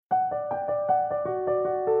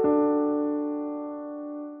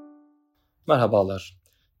Merhabalar.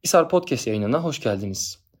 İSAR Podcast yayınına hoş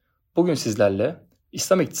geldiniz. Bugün sizlerle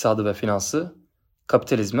İslam iktisadı ve finansı,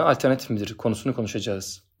 kapitalizme alternatif midir konusunu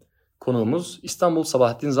konuşacağız. Konuğumuz İstanbul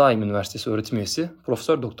Sabahattin Zaim Üniversitesi öğretim üyesi Prof.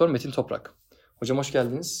 Doktor Metin Toprak. Hocam hoş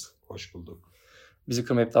geldiniz. Hoş bulduk. Bizi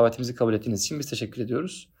kırmayıp davetimizi kabul ettiğiniz için biz teşekkür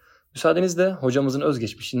ediyoruz. Müsaadenizle hocamızın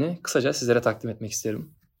özgeçmişini kısaca sizlere takdim etmek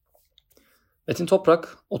isterim. Metin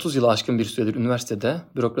Toprak 30 yılı aşkın bir süredir üniversitede,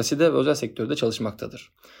 bürokraside ve özel sektörde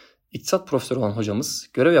çalışmaktadır. İktisat profesörü olan hocamız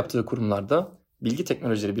görev yaptığı kurumlarda bilgi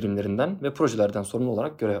teknolojileri birimlerinden ve projelerden sorumlu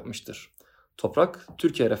olarak görev yapmıştır. Toprak,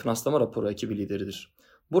 Türkiye Referanslama Raporu ekibi lideridir.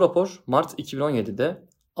 Bu rapor Mart 2017'de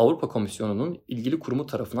Avrupa Komisyonu'nun ilgili kurumu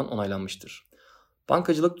tarafından onaylanmıştır.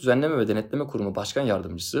 Bankacılık Düzenleme ve Denetleme Kurumu Başkan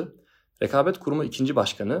Yardımcısı, Rekabet Kurumu 2.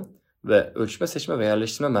 Başkanı ve Ölçme Seçme ve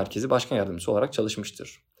Yerleştirme Merkezi Başkan Yardımcısı olarak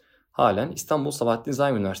çalışmıştır. Halen İstanbul Sabahattin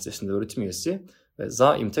Zaim Üniversitesi'nde öğretim üyesi ve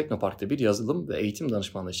Zaim Teknopark'ta bir yazılım ve eğitim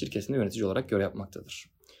danışmanlığı şirketinde yönetici olarak görev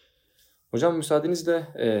yapmaktadır. Hocam müsaadenizle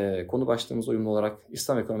konu başlığımız uyumlu olarak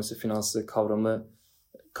İslam ekonomisi finansı kavramı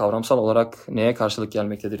kavramsal olarak neye karşılık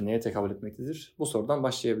gelmektedir, neye tekabül etmektedir? Bu sorudan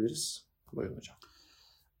başlayabiliriz. Buyurun hocam.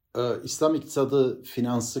 İslam iktisadı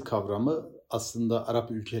finansı kavramı aslında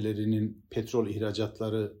Arap ülkelerinin petrol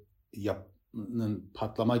ihracatlarının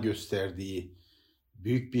patlama gösterdiği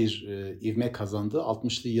büyük bir ivme kazandığı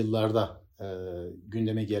 60'lı yıllarda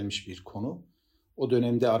gündeme gelmiş bir konu. O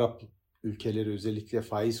dönemde Arap ülkeleri özellikle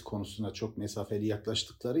faiz konusuna çok mesafeli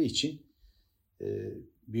yaklaştıkları için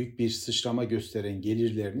büyük bir sıçrama gösteren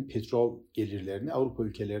gelirlerini, petrol gelirlerini Avrupa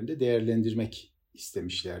ülkelerinde değerlendirmek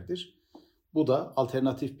istemişlerdir. Bu da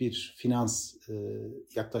alternatif bir finans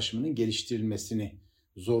yaklaşımının geliştirilmesini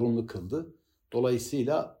zorunlu kıldı.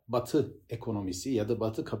 Dolayısıyla Batı ekonomisi ya da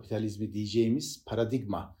Batı kapitalizmi diyeceğimiz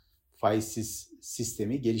paradigma faizsiz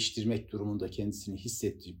sistemi geliştirmek durumunda kendisini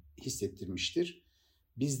hissettirmiştir.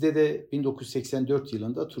 Bizde de 1984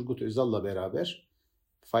 yılında Turgut Özal'la beraber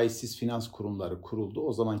faizsiz finans kurumları kuruldu.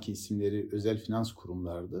 O zamanki isimleri özel finans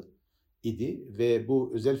kurumlardı idi ve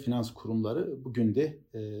bu özel finans kurumları bugün de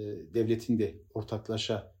devletin de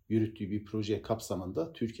ortaklaşa yürüttüğü bir proje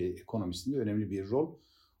kapsamında Türkiye ekonomisinde önemli bir rol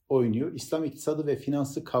oynuyor. İslam iktisadı ve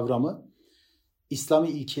finansı kavramı İslami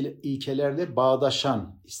ilkelerle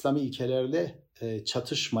bağdaşan, İslami ilkelerle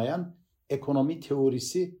çatışmayan ekonomi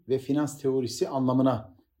teorisi ve finans teorisi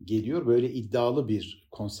anlamına geliyor. Böyle iddialı bir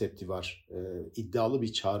konsepti var, iddialı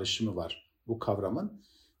bir çağrışımı var bu kavramın.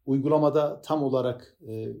 Uygulamada tam olarak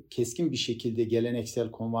keskin bir şekilde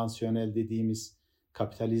geleneksel, konvansiyonel dediğimiz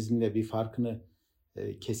kapitalizmle bir farkını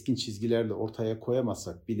keskin çizgilerle ortaya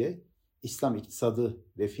koyamasak bile İslam iktisadı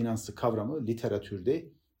ve finansı kavramı literatürde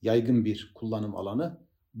yaygın bir kullanım alanı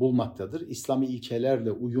bulmaktadır. İslami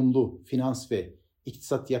ilkelerle uyumlu finans ve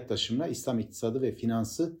iktisat yaklaşımına İslam iktisadı ve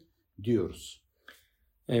finansı diyoruz.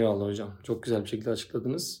 Eyvallah hocam. Çok güzel bir şekilde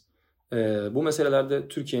açıkladınız. Bu meselelerde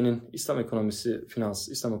Türkiye'nin İslam ekonomisi, finans,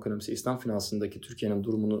 İslam ekonomisi, İslam finansındaki Türkiye'nin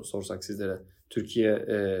durumunu sorsak sizlere. Türkiye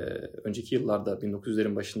önceki yıllarda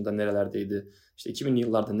 1900'lerin başında nerelerdeydi? İşte 2000'li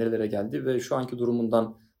yıllarda nerelere geldi ve şu anki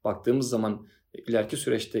durumundan baktığımız zaman ileriki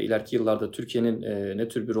süreçte, ileriki yıllarda Türkiye'nin ne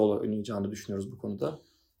tür bir rol oynayacağını düşünüyoruz bu konuda?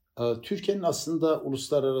 Türkiye'nin aslında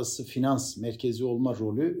uluslararası finans merkezi olma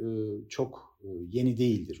rolü çok yeni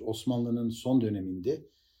değildir. Osmanlı'nın son döneminde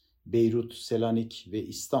Beyrut, Selanik ve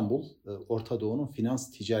İstanbul Orta Doğu'nun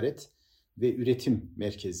finans, ticaret ve üretim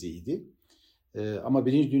merkeziydi. Ama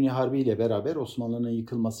Birinci Dünya Harbi ile beraber, Osmanlı'nın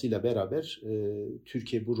yıkılmasıyla beraber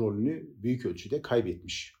Türkiye bu rolünü büyük ölçüde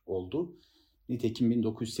kaybetmiş oldu. Nitekim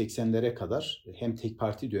 1980'lere kadar hem tek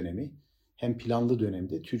parti dönemi hem planlı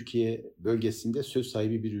dönemde Türkiye bölgesinde söz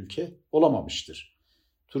sahibi bir ülke olamamıştır.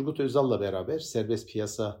 Turgut Özal'la beraber serbest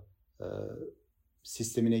piyasa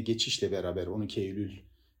sistemine geçişle beraber 12 Eylül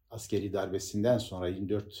askeri darbesinden sonra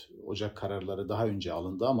 24 Ocak kararları daha önce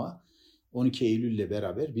alındı ama 12 Eylül ile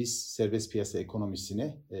beraber biz serbest piyasa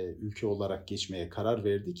ekonomisine ülke olarak geçmeye karar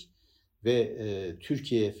verdik ve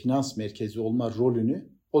Türkiye finans merkezi olma rolünü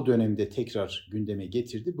o dönemde tekrar gündeme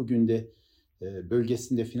getirdi. Bugün de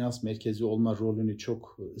bölgesinde finans merkezi olma rolünü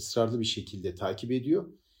çok ısrarlı bir şekilde takip ediyor.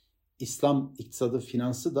 İslam iktisadı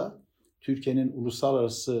finansı da Türkiye'nin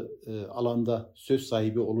uluslararası alanda söz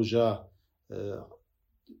sahibi olacağı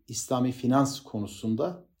İslami finans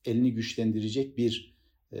konusunda elini güçlendirecek bir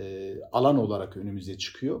alan olarak önümüze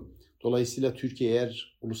çıkıyor. Dolayısıyla Türkiye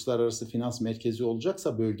eğer uluslararası finans merkezi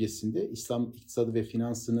olacaksa bölgesinde İslam iktisadı ve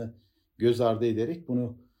finansını göz ardı ederek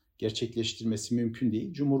bunu gerçekleştirmesi mümkün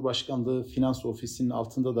değil. Cumhurbaşkanlığı Finans Ofisi'nin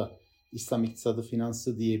altında da İslam İktisadı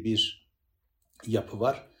Finansı diye bir yapı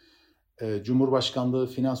var. Cumhurbaşkanlığı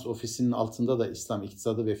Finans Ofisi'nin altında da İslam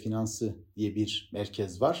İktisadı ve Finansı diye bir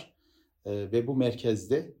merkez var. Ve bu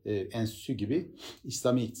merkezde enstitü gibi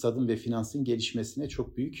İslami iktisadın ve finansın gelişmesine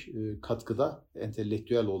çok büyük katkıda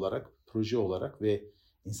entelektüel olarak, proje olarak ve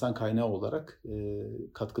insan kaynağı olarak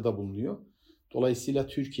katkıda bulunuyor. Dolayısıyla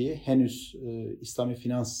Türkiye henüz İslami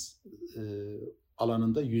finans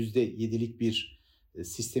alanında %7'lik bir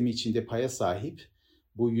sistemi içinde paya sahip.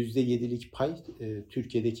 Bu %7'lik pay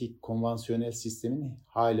Türkiye'deki konvansiyonel sistemin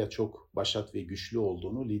hala çok başat ve güçlü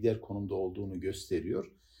olduğunu, lider konumda olduğunu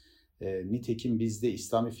gösteriyor. Nitekim bizde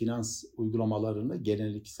İslami finans uygulamalarını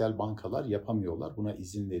geleneksel bankalar yapamıyorlar. Buna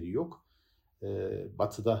izinleri yok.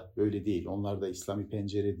 Batı'da böyle değil. Onlar da İslami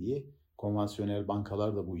pencere diye konvansiyonel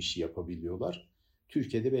bankalar da bu işi yapabiliyorlar.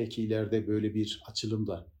 Türkiye'de belki ileride böyle bir açılım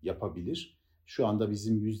da yapabilir. Şu anda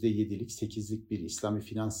bizim %7'lik, 8'lik bir İslami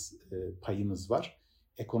finans payımız var.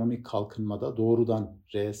 Ekonomik kalkınmada doğrudan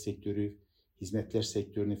reel sektörü, hizmetler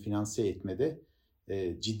sektörünü finanse etmede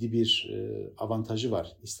ciddi bir avantajı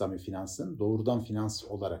var İslami finansın. Doğrudan finans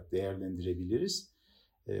olarak değerlendirebiliriz.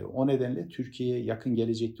 O nedenle Türkiye'ye yakın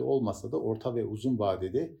gelecekte olmasa da orta ve uzun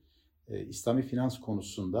vadede İslami finans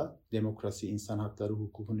konusunda demokrasi, insan hakları,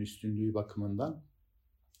 hukukun üstünlüğü bakımından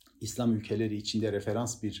İslam ülkeleri içinde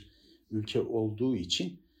referans bir ülke olduğu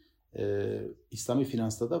için İslami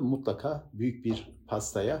finansta da mutlaka büyük bir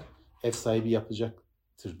pastaya ev sahibi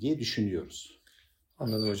yapacaktır diye düşünüyoruz.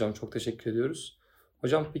 Anladım hocam. Çok teşekkür ediyoruz.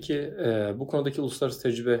 Hocam peki bu konudaki uluslararası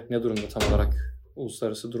tecrübe ne durumda tam olarak?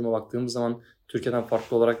 Uluslararası duruma baktığımız zaman Türkiye'den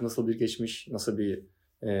farklı olarak nasıl bir geçmiş, nasıl bir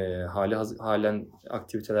halen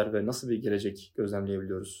aktiviteler ve nasıl bir gelecek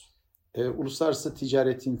gözlemleyebiliyoruz? Uluslararası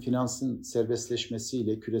ticaretin, finansın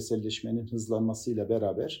serbestleşmesiyle, küreselleşmenin hızlanmasıyla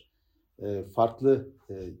beraber farklı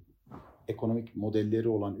ekonomik modelleri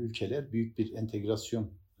olan ülkeler büyük bir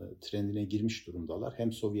entegrasyon trendine girmiş durumdalar.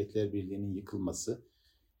 Hem Sovyetler Birliği'nin yıkılması,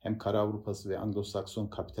 hem Kara Avrupası ve Anglo-Sakson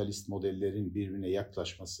kapitalist modellerin birbirine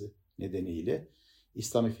yaklaşması nedeniyle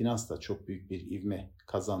İslami finans da çok büyük bir ivme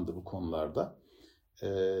kazandı bu konularda.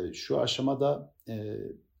 Şu aşamada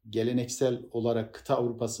geleneksel olarak kıta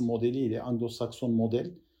Avrupası modeli ile Anglo-Sakson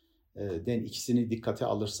modelden ikisini dikkate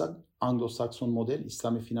alırsak, Anglo-Sakson model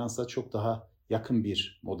İslami finansa çok daha yakın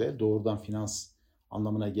bir model. Doğrudan finans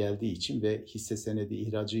anlamına geldiği için ve hisse senedi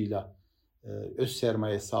ihracıyla öz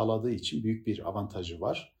sermaye sağladığı için büyük bir avantajı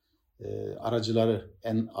var. Aracıları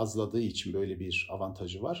en azladığı için böyle bir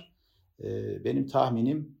avantajı var. Benim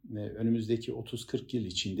tahminim önümüzdeki 30-40 yıl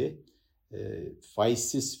içinde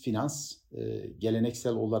faizsiz finans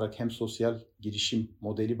geleneksel olarak hem sosyal girişim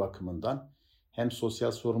modeli bakımından hem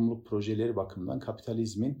sosyal sorumluluk projeleri bakımından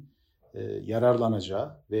kapitalizmin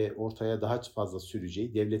yararlanacağı ve ortaya daha fazla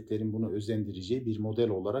süreceği, devletlerin bunu özendireceği bir model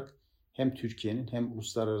olarak hem Türkiye'nin hem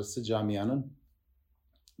uluslararası camianın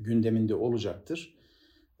gündeminde olacaktır.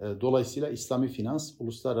 Dolayısıyla İslami finans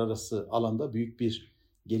uluslararası alanda büyük bir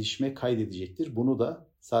gelişme kaydedecektir. Bunu da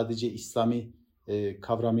sadece İslami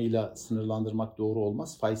kavramıyla sınırlandırmak doğru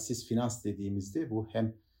olmaz. Faizsiz finans dediğimizde bu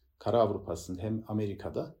hem Kara Avrupa'sında hem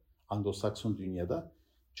Amerika'da, Anglo-Sakson dünyada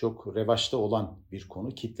çok revaçta olan bir konu.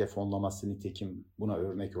 Kitle fonlaması nitekim buna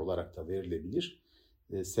örnek olarak da verilebilir.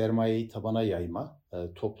 Sermayeyi tabana yayma,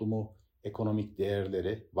 toplumu ekonomik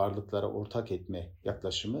değerlere, varlıklara ortak etme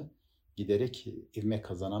yaklaşımı giderek ivme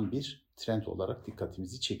kazanan bir trend olarak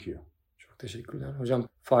dikkatimizi çekiyor. Çok teşekkürler. Hocam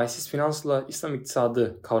faizsiz finansla İslam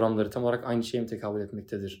iktisadı kavramları tam olarak aynı şeye mi tekabül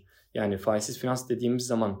etmektedir? Yani faizsiz finans dediğimiz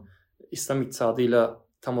zaman İslam iktisadıyla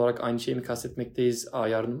tam olarak aynı şeyi mi kastetmekteyiz?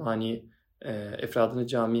 Ayarın mani, efradını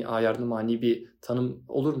cami, ayarını mani bir tanım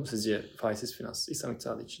olur mu sizce faizsiz finans İslam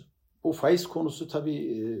iktisadı için? Bu faiz konusu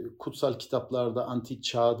tabii kutsal kitaplarda, antik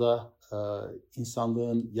çağda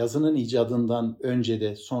insanlığın yazının icadından önce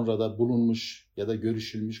de sonra da bulunmuş ya da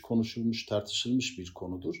görüşülmüş, konuşulmuş, tartışılmış bir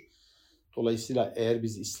konudur. Dolayısıyla eğer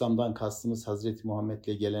biz İslam'dan kastımız Hazreti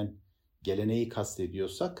Muhammed'le gelen geleneği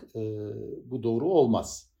kastediyorsak bu doğru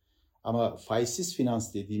olmaz. Ama faizsiz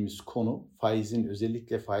finans dediğimiz konu, faizin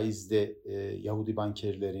özellikle faizde Yahudi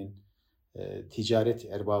bankerlerin, ticaret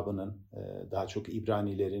erbabının, daha çok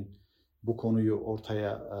İbranilerin bu konuyu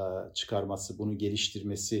ortaya çıkarması, bunu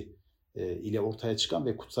geliştirmesi ile ortaya çıkan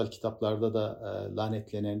ve kutsal kitaplarda da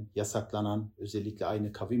lanetlenen, yasaklanan, özellikle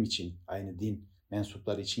aynı kavim için, aynı din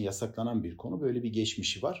mensupları için yasaklanan bir konu. Böyle bir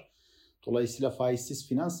geçmişi var. Dolayısıyla faizsiz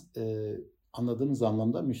finans anladığımız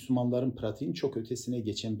anlamda Müslümanların pratiğin çok ötesine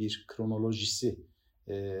geçen bir kronolojisi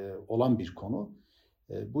olan bir konu.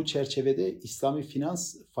 Bu çerçevede İslami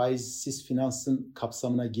finans faizsiz finansın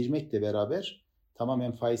kapsamına girmekle beraber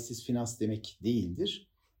tamamen faizsiz finans demek değildir.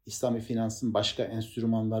 İslami finansın başka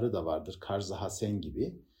enstrümanları da vardır. Karz-ı hasen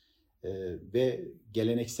gibi ve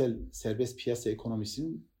geleneksel serbest piyasa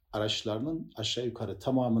ekonomisinin araçlarının aşağı yukarı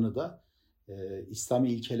tamamını da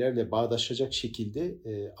İslami ilkelerle bağdaşacak şekilde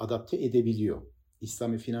adapte edebiliyor.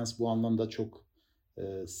 İslami finans bu anlamda çok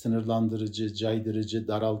sınırlandırıcı, caydırıcı,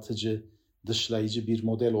 daraltıcı, dışlayıcı bir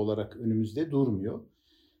model olarak önümüzde durmuyor.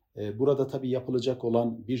 Burada tabii yapılacak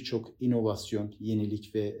olan birçok inovasyon,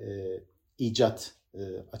 yenilik ve icat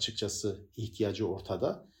açıkçası ihtiyacı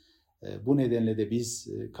ortada. Bu nedenle de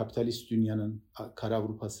biz kapitalist dünyanın, Kara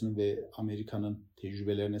Avrupa'sının ve Amerika'nın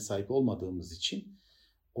tecrübelerine sahip olmadığımız için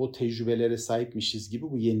o tecrübelere sahipmişiz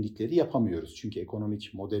gibi bu yenilikleri yapamıyoruz. Çünkü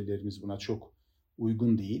ekonomik modellerimiz buna çok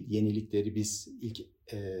uygun değil. Yenilikleri biz ilk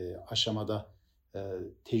aşamada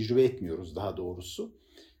tecrübe etmiyoruz daha doğrusu.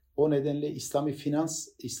 O nedenle İslami finans,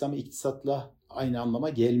 İslami iktisatla aynı anlama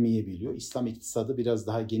gelmeyebiliyor. İslam iktisadı biraz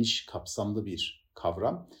daha geniş kapsamlı bir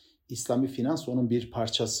kavram. İslami finans onun bir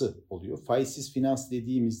parçası oluyor. Faizsiz finans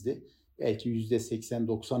dediğimizde belki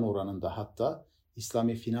 %80-90 oranında hatta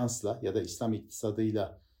İslami finansla ya da İslam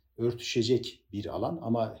iktisadıyla örtüşecek bir alan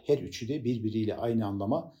ama her üçü de birbiriyle aynı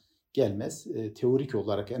anlama gelmez. Teorik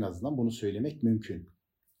olarak en azından bunu söylemek mümkün.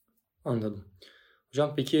 Anladım.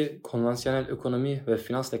 Hocam peki konvansiyonel ekonomi ve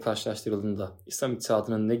finansla karşılaştırıldığında İslam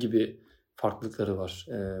iktisadının ne gibi farklılıkları var?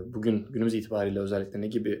 Günümüz itibariyle özellikle ne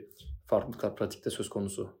gibi farklılıklar pratikte söz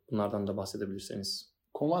konusu? Bunlardan da bahsedebilirseniz.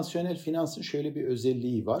 Konvansiyonel finansın şöyle bir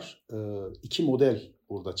özelliği var. İki model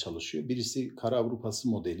burada çalışıyor. Birisi Kara Avrupası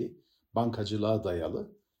modeli, bankacılığa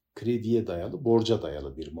dayalı, krediye dayalı, borca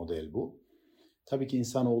dayalı bir model bu. Tabii ki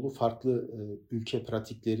insanoğlu farklı ülke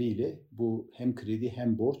pratikleriyle bu hem kredi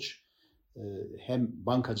hem borç hem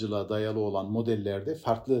bankacılığa dayalı olan modellerde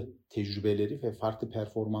farklı tecrübeleri ve farklı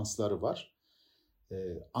performansları var.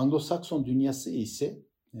 Anglo-Sakson dünyası ise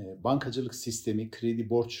bankacılık sistemi, kredi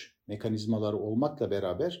borç mekanizmaları olmakla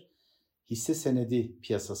beraber hisse senedi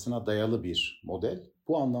piyasasına dayalı bir model.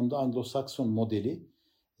 Bu anlamda Anglo-Sakson modeli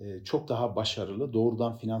çok daha başarılı,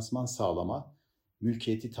 doğrudan finansman sağlama,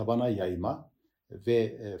 mülkiyeti tabana yayma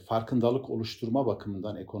ve farkındalık oluşturma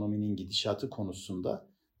bakımından ekonominin gidişatı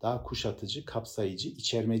konusunda daha kuşatıcı, kapsayıcı,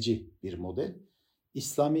 içermeci bir model.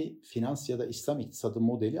 İslami finans ya da İslam iktisadı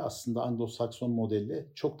modeli aslında Anglo-Sakson modelle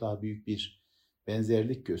çok daha büyük bir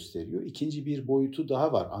benzerlik gösteriyor. İkinci bir boyutu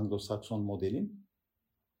daha var Anglo-Sakson modelin.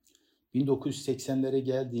 1980'lere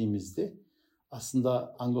geldiğimizde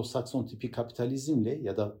aslında Anglo-Sakson tipi kapitalizmle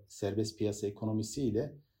ya da serbest piyasa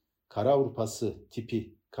ekonomisiyle Kara Avrupası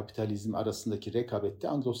tipi kapitalizm arasındaki rekabette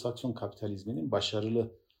Anglo-Sakson kapitalizminin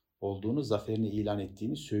başarılı olduğunu, zaferini ilan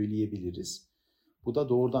ettiğini söyleyebiliriz. Bu da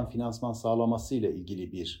doğrudan finansman sağlamasıyla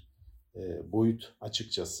ilgili bir boyut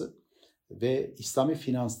açıkçası. Ve İslami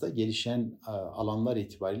finansta gelişen alanlar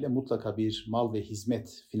itibariyle mutlaka bir mal ve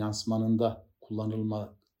hizmet finansmanında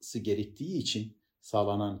kullanılması gerektiği için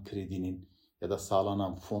sağlanan kredinin ya da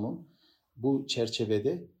sağlanan fonun bu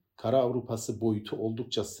çerçevede Kara Avrupası boyutu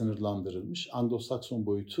oldukça sınırlandırılmış, Anglo-Sakson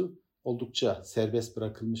boyutu oldukça serbest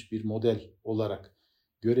bırakılmış bir model olarak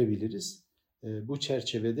görebiliriz. Bu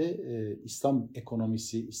çerçevede İslam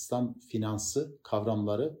ekonomisi, İslam finansı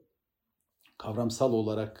kavramları kavramsal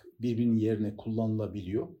olarak birbirinin yerine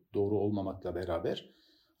kullanılabiliyor. Doğru olmamakla beraber.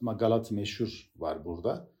 Ama Galat meşhur var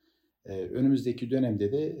burada. Önümüzdeki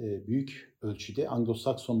dönemde de büyük ölçüde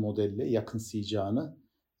Anglo-Sakson modelle yakınsayacağını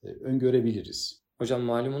öngörebiliriz. Hocam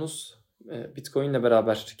malumunuz Bitcoin ile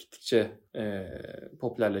beraber gittikçe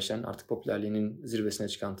popülerleşen, artık popülerliğinin zirvesine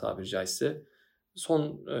çıkan tabiri caizse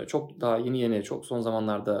çok daha yeni çok son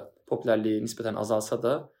zamanlarda popülerliği nispeten azalsa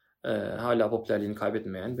da hala popülerliğini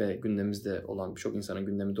kaybetmeyen ve gündemimizde olan, birçok insanın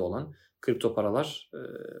gündeminde olan kripto paralar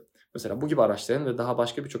mesela bu gibi araçların ve daha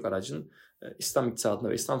başka birçok aracın İslam iktisadında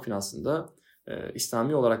ve İslam finansında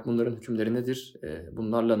İslami olarak bunların hükümleri nedir?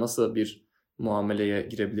 Bunlarla nasıl bir muameleye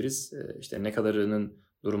girebiliriz? İşte ne kadarının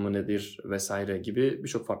durumu nedir vesaire gibi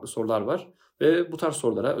birçok farklı sorular var. Ve bu tarz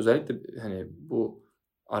sorulara özellikle hani bu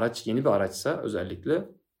araç yeni bir araçsa özellikle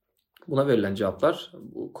buna verilen cevaplar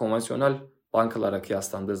bu konvansiyonel bankalara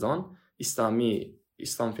kıyaslandığı zaman İslam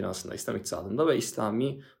finansında, İslam iktisadında ve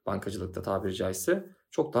İslami bankacılıkta tabiri caizse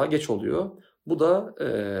çok daha geç oluyor. Bu da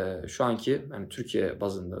şu anki yani Türkiye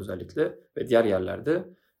bazında özellikle ve diğer yerlerde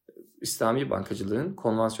İslami bankacılığın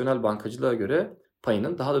konvansiyonel bankacılığa göre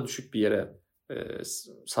payının daha da düşük bir yere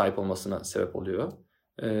sahip olmasına sebep oluyor.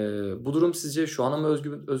 Bu durum sizce şu ana mı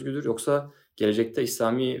özgüdür yoksa gelecekte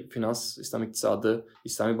İslami finans, İslam iktisadı,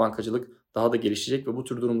 İslami bankacılık daha da gelişecek ve bu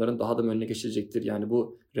tür durumların daha da önüne geçilecektir? Yani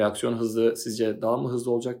bu reaksiyon hızı sizce daha mı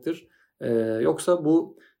hızlı olacaktır? Yoksa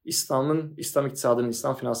bu İslam iktisadının,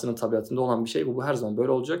 İslam finansının tabiatında olan bir şey. Bu her zaman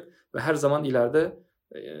böyle olacak ve her zaman ileride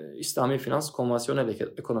İslami finans konvansiyonel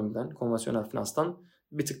ekonomiden, konvansiyonel finanstan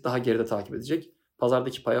bir tık daha geride takip edecek.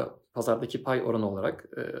 Pazardaki pay oranı olarak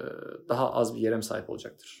daha az bir yere mi sahip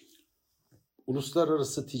olacaktır?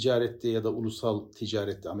 Uluslararası ticarette ya da ulusal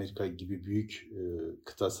ticarette Amerika gibi büyük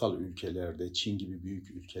kıtasal ülkelerde, Çin gibi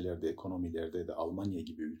büyük ülkelerde, ekonomilerde de Almanya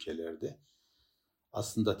gibi ülkelerde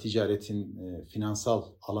aslında ticaretin finansal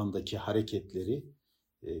alandaki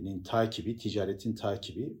hareketlerinin takibi, ticaretin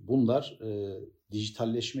takibi, bunlar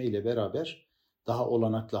dijitalleşme ile beraber daha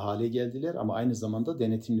olanaklı hale geldiler ama aynı zamanda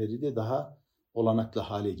denetimleri de daha olanaklı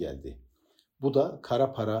hale geldi. Bu da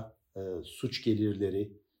kara para, suç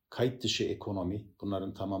gelirleri, kayıt dışı ekonomi,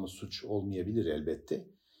 bunların tamamı suç olmayabilir elbette.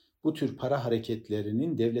 Bu tür para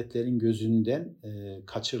hareketlerinin devletlerin gözünden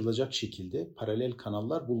kaçırılacak şekilde paralel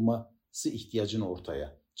kanallar bulması ihtiyacını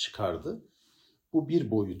ortaya çıkardı. Bu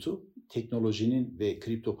bir boyutu, teknolojinin ve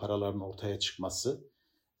kripto paraların ortaya çıkması,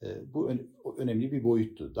 bu önemli bir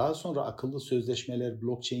boyuttu. Daha sonra akıllı sözleşmeler,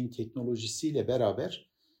 blockchain teknolojisiyle beraber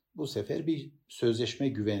bu sefer bir sözleşme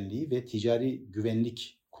güvenliği ve ticari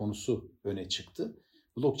güvenlik konusu öne çıktı.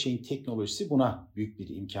 Blockchain teknolojisi buna büyük bir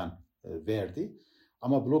imkan verdi.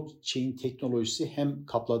 Ama blockchain teknolojisi hem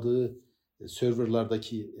kapladığı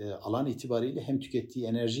serverlardaki alan itibariyle hem tükettiği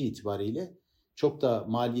enerji itibariyle çok da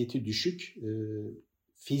maliyeti düşük,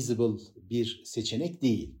 feasible bir seçenek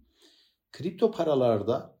değil. Kripto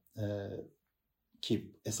paralarda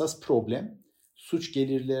ki esas problem suç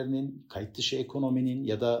gelirlerinin, kayıt dışı ekonominin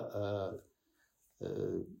ya da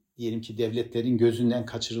diyelim ki devletlerin gözünden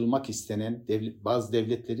kaçırılmak istenen, bazı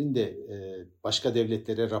devletlerin de başka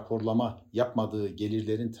devletlere raporlama yapmadığı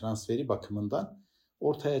gelirlerin transferi bakımından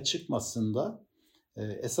ortaya çıkmasında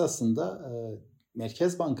esasında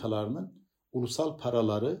merkez bankalarının ulusal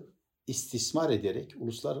paraları istismar ederek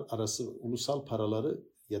ulusal paraları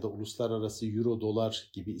ya da uluslararası euro, dolar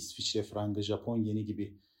gibi, İsviçre frangı, Japon yeni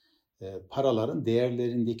gibi paraların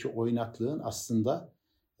değerlerindeki oynaklığın aslında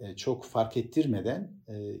çok fark ettirmeden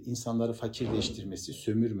insanları fakirleştirmesi,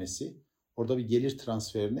 sömürmesi, orada bir gelir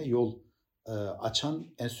transferine yol açan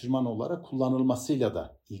enstrüman olarak kullanılmasıyla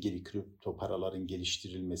da ilgili kripto paraların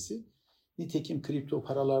geliştirilmesi. Nitekim kripto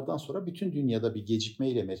paralardan sonra bütün dünyada bir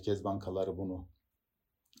gecikmeyle merkez bankaları bunu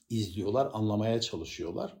izliyorlar, anlamaya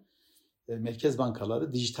çalışıyorlar. Merkez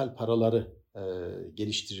bankaları dijital paraları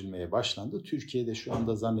geliştirilmeye başlandı. Türkiye'de şu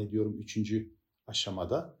anda zannediyorum 3.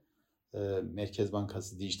 aşamada Merkez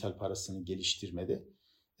Bankası dijital parasını geliştirmede.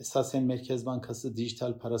 Esasen Merkez Bankası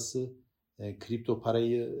dijital parası kripto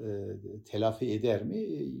parayı telafi eder mi?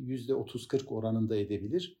 %30-40 oranında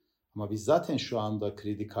edebilir. Ama biz zaten şu anda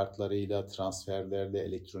kredi kartlarıyla, transferlerle,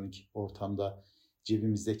 elektronik ortamda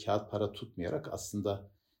cebimizde kağıt para tutmayarak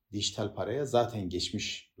aslında dijital paraya zaten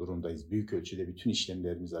geçmiş durumdayız. Büyük ölçüde bütün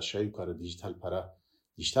işlemlerimiz aşağı yukarı dijital para,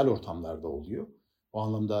 dijital ortamlarda oluyor. O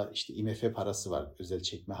anlamda işte IMF parası var, özel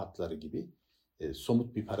çekme hatları gibi.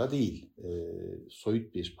 Somut bir para değil,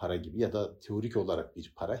 soyut bir para gibi ya da teorik olarak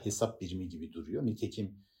bir para, hesap birimi gibi duruyor.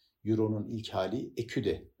 Nitekim Euro'nun ilk hali EKÜ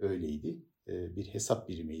de öyleydi, bir hesap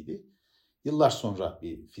birimiydi. Yıllar sonra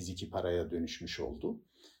bir fiziki paraya dönüşmüş oldu.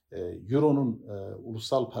 Euro'nun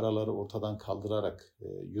ulusal paraları ortadan kaldırarak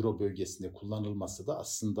Euro bölgesinde kullanılması da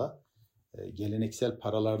aslında geleneksel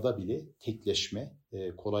paralarda bile tekleşme,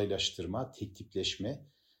 kolaylaştırma, tek tipleşme,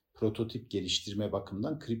 prototip geliştirme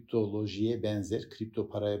bakımından kriptolojiye benzer, kripto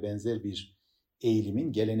paraya benzer bir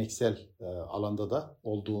eğilimin geleneksel alanda da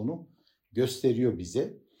olduğunu gösteriyor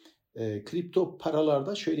bize. Kripto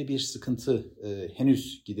paralarda şöyle bir sıkıntı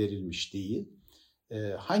henüz giderilmiş değil.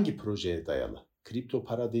 Hangi projeye dayalı? Kripto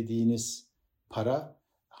para dediğiniz para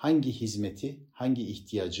hangi hizmeti, hangi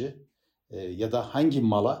ihtiyacı ya da hangi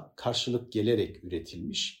mala karşılık gelerek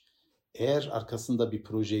üretilmiş? Eğer arkasında bir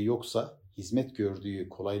proje yoksa, hizmet gördüğü,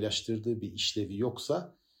 kolaylaştırdığı bir işlevi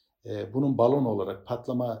yoksa bunun balon olarak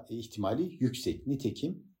patlama ihtimali yüksek.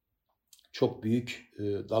 Nitekim çok büyük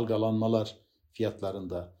dalgalanmalar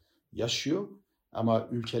fiyatlarında yaşıyor ama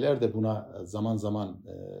ülkeler de buna zaman zaman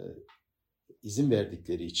izin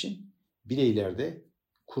verdikleri için bireyler de,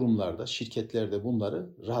 kurumlarda, şirketler de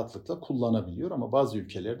bunları rahatlıkla kullanabiliyor ama bazı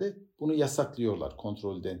ülkelerde bunu yasaklıyorlar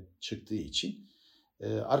kontrolden çıktığı için.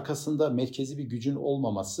 Arkasında merkezi bir gücün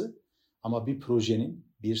olmaması ama bir projenin,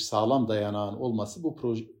 bir sağlam dayanağın olması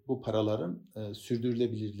bu paraların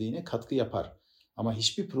sürdürülebilirliğine katkı yapar. Ama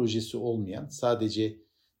hiçbir projesi olmayan, sadece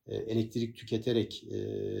elektrik tüketerek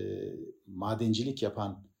madencilik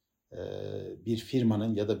yapan bir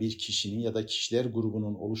firmanın ya da bir kişinin ya da kişiler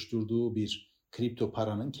grubunun oluşturduğu bir kripto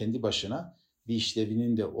paranın kendi başına bir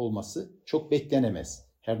işlevinin de olması çok beklenemez.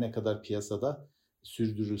 Her ne kadar piyasada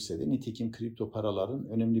sürdürülse de nitekim kripto paraların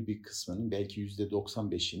önemli bir kısmının belki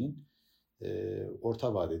 %95'inin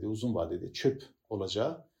orta vadede, uzun vadede çöp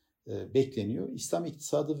olacağı bekleniyor. İslam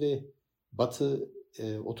iktisadı ve Batı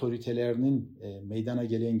otoritelerinin meydana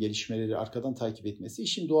gelen gelişmeleri arkadan takip etmesi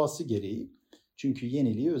işin doğası gereği. Çünkü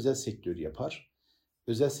yeniliği özel sektör yapar.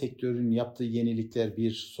 Özel sektörün yaptığı yenilikler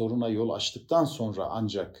bir soruna yol açtıktan sonra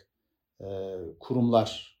ancak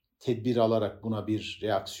kurumlar tedbir alarak buna bir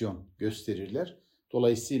reaksiyon gösterirler.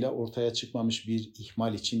 Dolayısıyla ortaya çıkmamış bir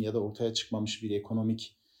ihmal için ya da ortaya çıkmamış bir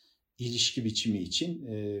ekonomik ilişki biçimi için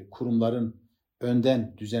kurumların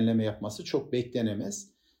önden düzenleme yapması çok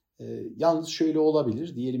beklenemez. Yalnız şöyle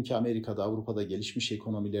olabilir. Diyelim ki Amerika'da, Avrupa'da, gelişmiş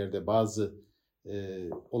ekonomilerde bazı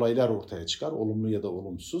olaylar ortaya çıkar. Olumlu ya da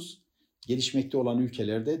olumsuz. Gelişmekte olan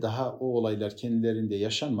ülkelerde daha o olaylar kendilerinde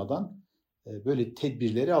yaşanmadan böyle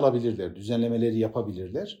tedbirleri alabilirler, düzenlemeleri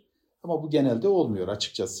yapabilirler. Ama bu genelde olmuyor.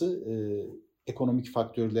 Açıkçası ekonomik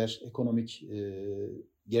faktörler, ekonomik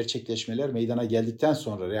gerçekleşmeler meydana geldikten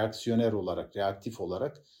sonra reaksiyoner olarak, reaktif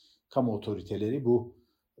olarak kamu otoriteleri bu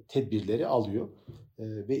tedbirleri alıyor.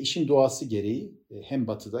 Ve işin doğası gereği hem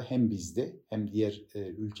Batı'da hem bizde hem diğer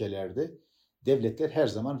ülkelerde devletler her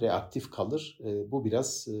zaman reaktif kalır. Bu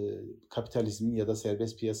biraz kapitalizmin ya da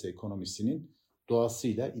serbest piyasa ekonomisinin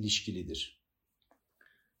doğasıyla ilişkilidir.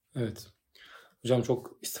 Evet. Hocam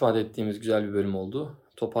çok istifade ettiğimiz güzel bir bölüm oldu.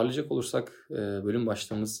 Toparlayacak olursak bölüm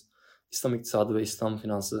başlığımız İslam iktisadı ve İslam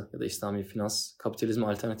finansı ya da İslami finans kapitalizme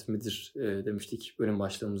alternatif midir demiştik bölüm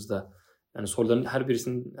başlığımızda. Yani soruların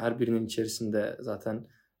her birinin içerisinde zaten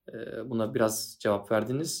buna biraz cevap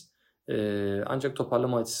verdiniz. Ancak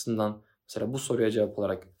toparlama açısından mesela bu soruya cevap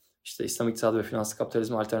olarak işte İslam iktisadı ve finansı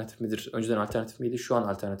kapitalizme alternatif midir? Önceden alternatif miydi? Şu an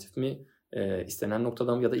alternatif mi? İstenen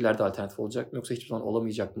noktada mı ya da ileride alternatif olacak mı? Yoksa hiçbir zaman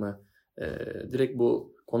olamayacak mı? Direkt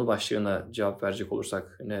bu konu başlığına cevap verecek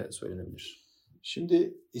olursak ne söylenebilir?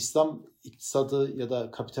 Şimdi İslam iktisadı ya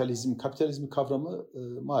da kapitalizmi kavramı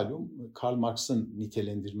malum Karl Marx'ın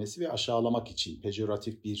nitelendirmesi ve aşağılamak için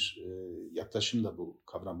pejoratif bir yaklaşımla bu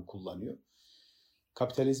kavramı kullanıyor.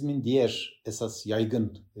 Kapitalizmin diğer esas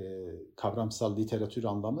yaygın kavramsal literatür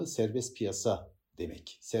anlamı serbest piyasa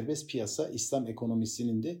demek. Serbest piyasa İslam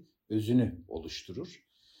ekonomisinin de özünü oluşturur.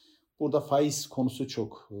 Burada faiz konusu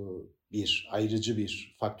çok ayrıcı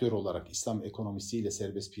bir faktör olarak İslam ekonomisi ile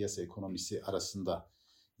serbest piyasa ekonomisi arasında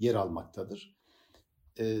yer almaktadır.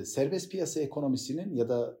 Serbest piyasa ekonomisinin ya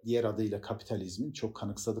da diğer adıyla kapitalizmin çok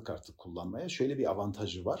kanıksadık artık kullanmaya şöyle bir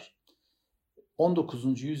avantajı var.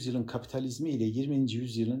 19. yüzyılın kapitalizmi ile 20.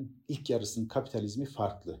 yüzyılın ilk yarısının kapitalizmi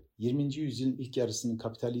farklı. 20. yüzyılın ilk yarısının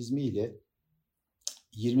kapitalizmi ile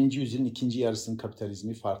 20. yüzyılın ikinci yarısının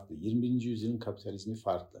kapitalizmi farklı. 21. yüzyılın kapitalizmi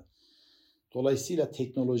farklı. Dolayısıyla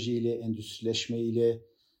teknolojiyle, endüstrileşmeyle,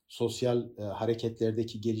 sosyal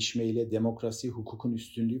hareketlerdeki gelişmeyle, demokrasi, hukukun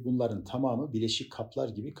üstünlüğü bunların tamamı bileşik kaplar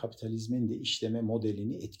gibi kapitalizmin de işleme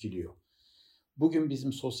modelini etkiliyor. Bugün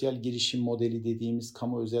bizim sosyal girişim modeli dediğimiz,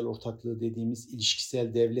 kamu özel ortaklığı dediğimiz,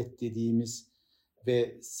 ilişkisel devlet dediğimiz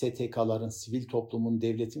ve STK'ların, sivil toplumun,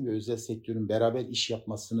 devletin ve özel sektörün beraber iş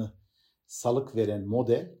yapmasını salık veren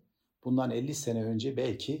model bundan 50 sene önce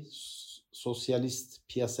belki sosyalist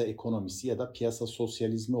piyasa ekonomisi ya da piyasa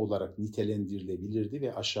sosyalizmi olarak nitelendirilebilirdi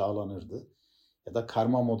ve aşağılanırdı. Ya da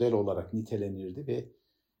karma model olarak nitelenirdi ve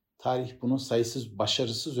tarih bunun sayısız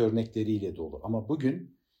başarısız örnekleriyle dolu. Ama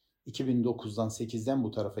bugün 2009'dan 8'den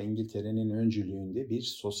bu tarafa İngiltere'nin öncülüğünde bir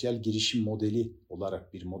sosyal girişim modeli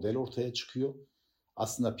olarak bir model ortaya çıkıyor.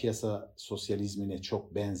 Aslında piyasa sosyalizmine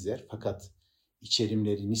çok benzer fakat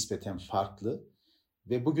içerimleri nispeten farklı.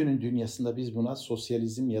 Ve bugünün dünyasında biz buna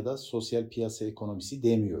sosyalizm ya da sosyal piyasa ekonomisi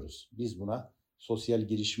demiyoruz. Biz buna sosyal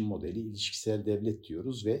girişim modeli, ilişkisel devlet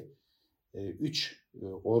diyoruz ve 3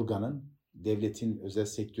 organın, devletin, özel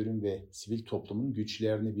sektörün ve sivil toplumun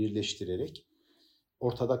güçlerini birleştirerek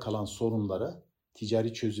ortada kalan sorunlara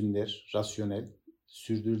ticari çözümler, rasyonel,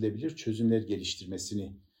 sürdürülebilir çözümler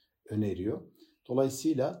geliştirmesini öneriyor.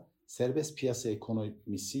 Dolayısıyla serbest piyasa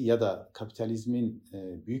ekonomisi ya da kapitalizmin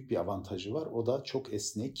büyük bir avantajı var. O da çok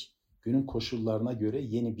esnek, günün koşullarına göre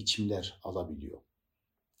yeni biçimler alabiliyor.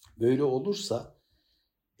 Böyle olursa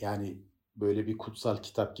yani böyle bir kutsal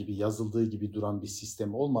kitap gibi yazıldığı gibi duran bir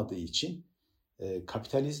sistem olmadığı için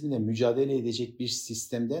kapitalizmle mücadele edecek bir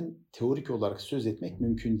sistemden teorik olarak söz etmek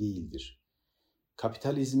mümkün değildir.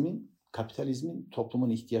 Kapitalizmin toplumun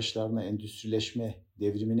ihtiyaçlarına, endüstrileşme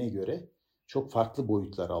devrimine göre çok farklı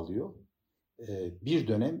boyutlar alıyor. Bir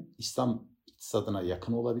dönem İslam iktisadına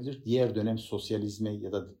yakın olabilir, diğer dönem sosyalizme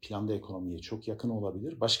ya da planda ekonomiye çok yakın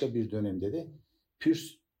olabilir. Başka bir dönemde de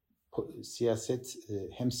pür siyaset,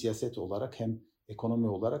 hem siyaset olarak hem ekonomi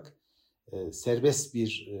olarak serbest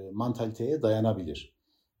bir mantaliteye dayanabilir.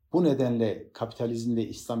 Bu nedenle kapitalizm ve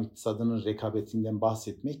İslam iktisadının rekabetinden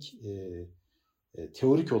bahsetmek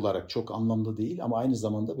teorik olarak çok anlamlı değil ama aynı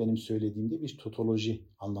zamanda benim söylediğimde bir totoloji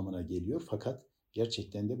anlamına geliyor. Fakat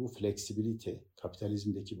gerçekten de bu fleksibilite,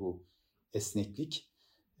 kapitalizmdeki bu esneklik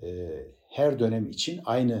her dönem için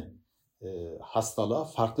aynı hastalığa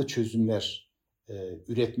farklı çözümler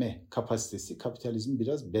üretme kapasitesi kapitalizmi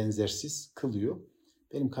biraz benzersiz kılıyor.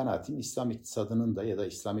 Benim kanaatim İslam iktisadının da ya da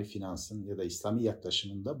İslami finansın ya da İslami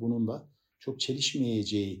yaklaşımın da bununla çok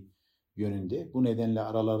çelişmeyeceği yönünde. Bu nedenle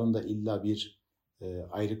aralarında illa bir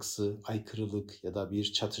ayrıksı, aykırılık ya da bir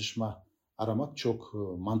çatışma aramak çok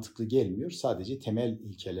mantıklı gelmiyor. Sadece temel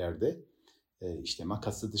ilkelerde işte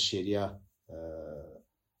makasıdı şeria,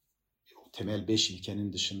 temel 5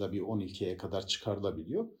 ilkenin dışında bir 10 ilkeye kadar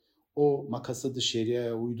çıkarılabiliyor. O makasıdı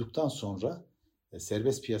şeriaya uyduktan sonra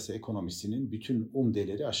serbest piyasa ekonomisinin bütün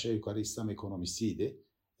umdeleri aşağı yukarı İslam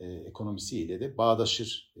ekonomisiyle de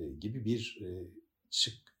bağdaşır gibi bir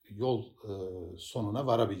yol sonuna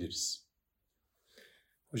varabiliriz.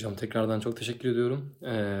 Hocam tekrardan çok teşekkür ediyorum.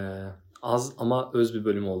 Az ama öz bir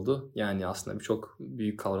bölüm oldu. Yani aslında birçok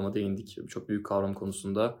büyük kavrama değindik. Birçok büyük kavram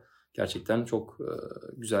konusunda gerçekten çok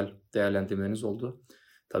güzel değerlendirmeleriniz oldu.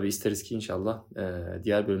 Tabii isteriz ki inşallah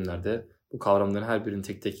diğer bölümlerde bu kavramların her birini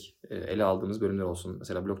tek tek ele aldığımız bölümler olsun.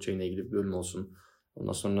 Mesela blockchain ile ilgili bir bölüm olsun.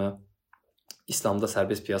 Ondan sonra İslam'da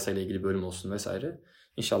serbest piyasa ile ilgili bir bölüm olsun vesaire.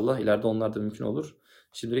 İnşallah ileride onlar da mümkün olur.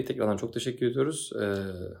 Şimdilik tekrardan çok teşekkür ediyoruz.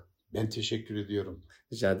 Ben teşekkür ediyorum.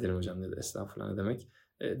 Rica ederim hocam. Ne de estağfurullah ne demek.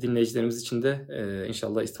 Dinleyicilerimiz için de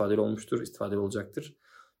inşallah istifadeli olmuştur, istifadeli olacaktır.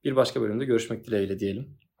 Bir başka bölümde görüşmek dileğiyle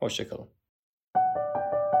diyelim. Hoşça kalın.